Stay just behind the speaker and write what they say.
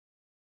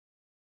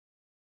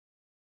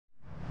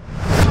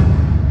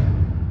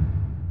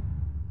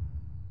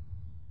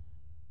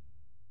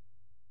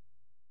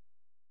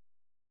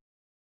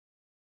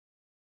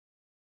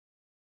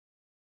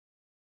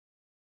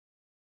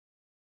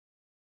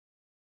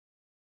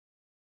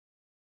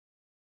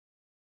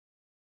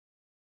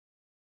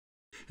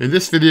In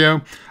this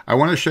video, I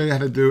want to show you how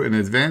to do an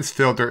advanced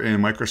filter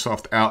in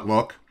Microsoft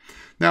Outlook.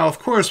 Now, of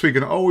course, we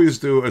can always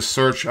do a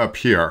search up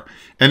here.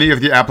 Any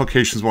of the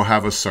applications will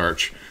have a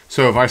search.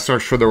 So if I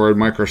search for the word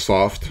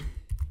Microsoft,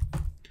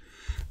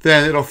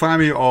 then it'll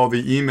find me all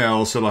the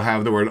emails that'll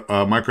have the word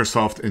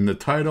Microsoft in the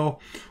title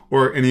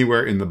or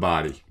anywhere in the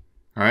body.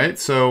 All right,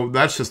 so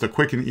that's just a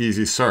quick and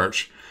easy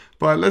search.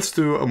 But let's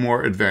do a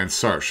more advanced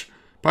search.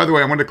 By the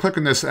way, I'm going to click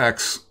on this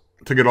X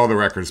to get all the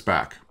records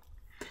back.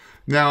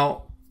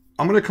 Now,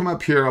 I'm going to come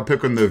up here, I'll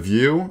pick on the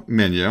View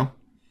menu,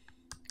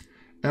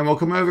 and we'll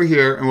come over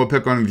here and we'll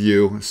pick on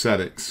View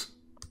Settings.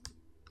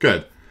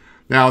 Good.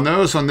 Now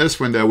notice on this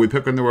window, we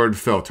pick on the word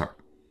Filter.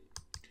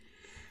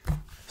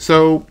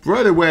 So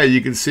right away,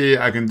 you can see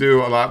I can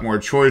do a lot more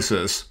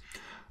choices.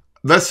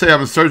 Let's say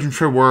I'm searching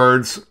for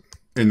words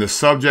in the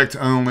subject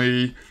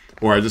only,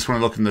 or I just want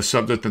to look in the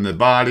subject and the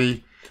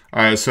body.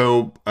 All right,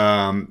 so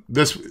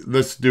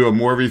let's do a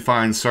more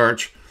refined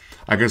search.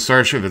 I can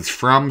search if it's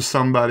from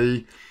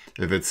somebody,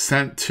 if it's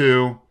sent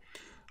to.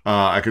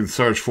 I can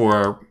search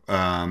for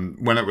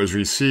when it was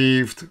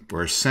received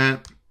or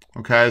sent.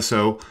 Okay,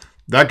 so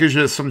that gives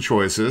you some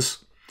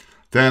choices.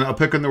 Then I'll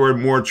pick on the word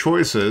more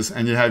choices,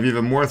 and you have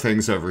even more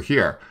things over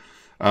here.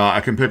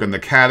 I can pick on the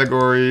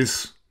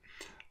categories.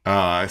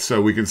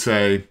 So we can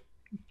say,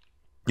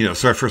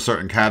 search for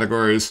certain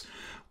categories.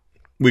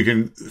 We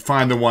can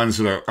find the ones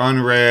that are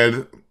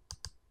unread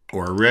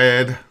or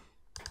read.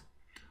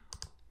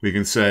 We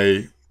can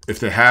say if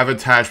they have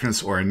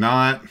attachments or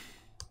not.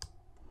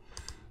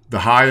 The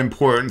high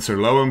importance or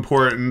low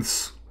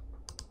importance.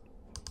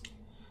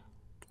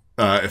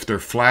 If they're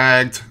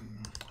flagged.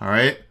 All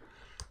right.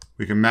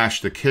 We can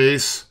match the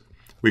case.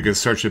 We can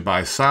search it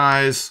by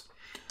size.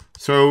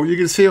 So you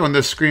can see on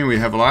this screen we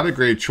have a lot of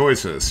great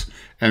choices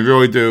and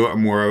really do a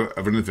more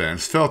of an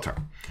advanced filter.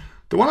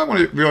 The one I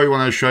really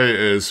want to show you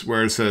is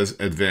where it says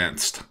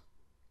advanced.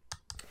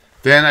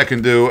 Then I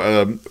can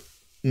do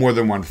more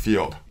than one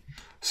field.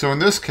 So in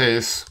this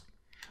case,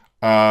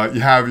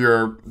 you have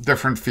your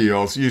different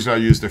fields. Usually I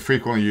use the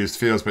frequently used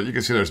fields, but you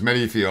can see there's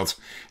many fields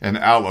in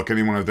Outlook.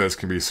 Any one of those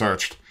can be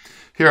searched.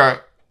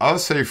 Here, I'll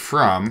say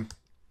from,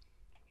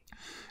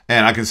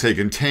 and I can say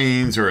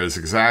contains or is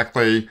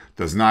exactly,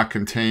 does not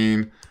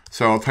contain.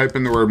 So I'll type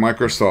in the word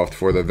Microsoft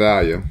for the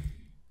value.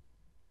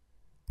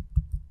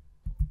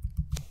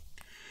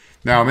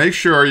 Now make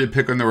sure you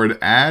pick on the word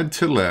add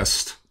to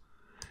list,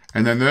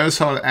 and then notice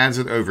how it adds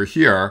it over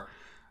here,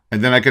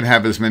 and then I can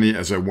have as many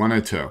as I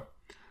wanted to.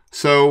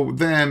 So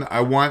then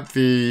I want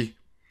the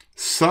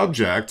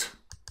subject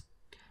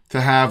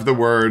to have the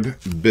word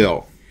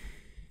bill.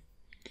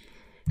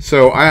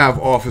 So I have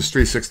Office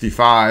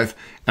 365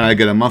 and I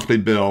get a monthly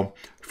bill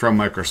from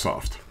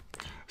Microsoft.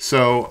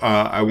 So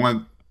I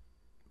want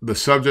the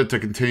subject to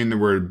contain the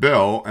word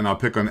bill, and I'll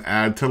pick on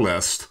add to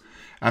list.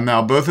 And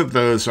now both of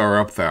those are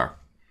up there.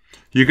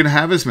 You can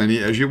have as many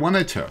as you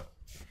wanted to.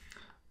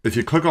 If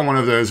you click on one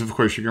of those, of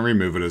course, you can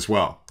remove it as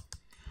well.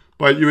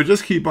 But you would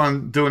just keep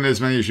on doing as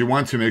many as you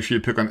want to. Make sure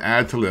you pick on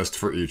add to list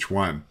for each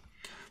one.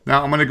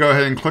 Now I'm going to go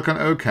ahead and click on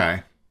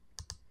OK.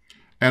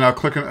 And I'll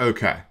click on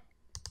OK.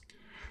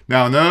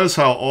 Now notice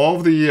how all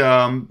of the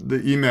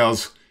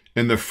emails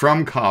in the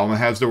from column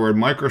has the word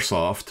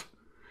Microsoft.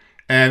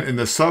 And in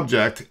the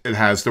subject, it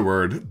has the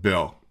word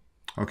bill.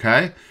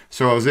 Okay?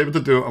 So I was able to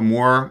do a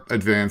more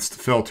advanced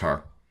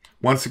filter.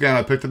 Once again,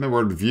 I picked on the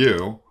word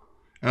view.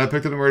 And I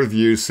picked on the word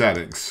view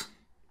settings.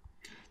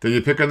 Then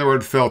you pick on the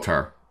word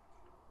filter.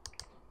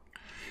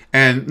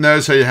 And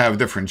notice how you have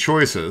different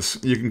choices.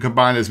 You can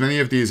combine as many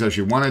of these as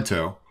you wanted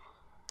to.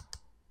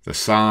 The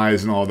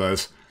size and all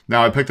those.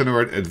 Now I picked on the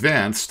word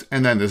advanced,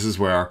 and then this is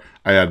where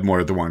I add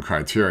more than one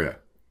criteria.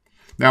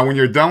 Now when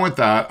you're done with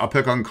that, I'll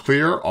pick on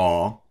clear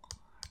all.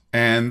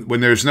 And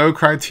when there's no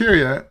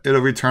criteria,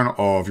 it'll return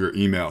all of your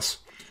emails.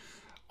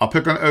 I'll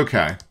pick on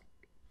OK.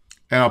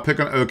 And I'll pick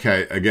on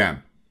OK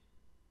again.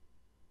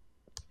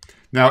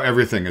 Now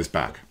everything is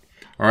back.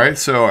 All right,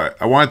 so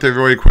I wanted to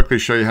really quickly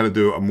show you how to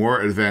do a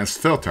more advanced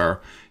filter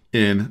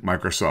in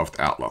Microsoft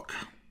Outlook.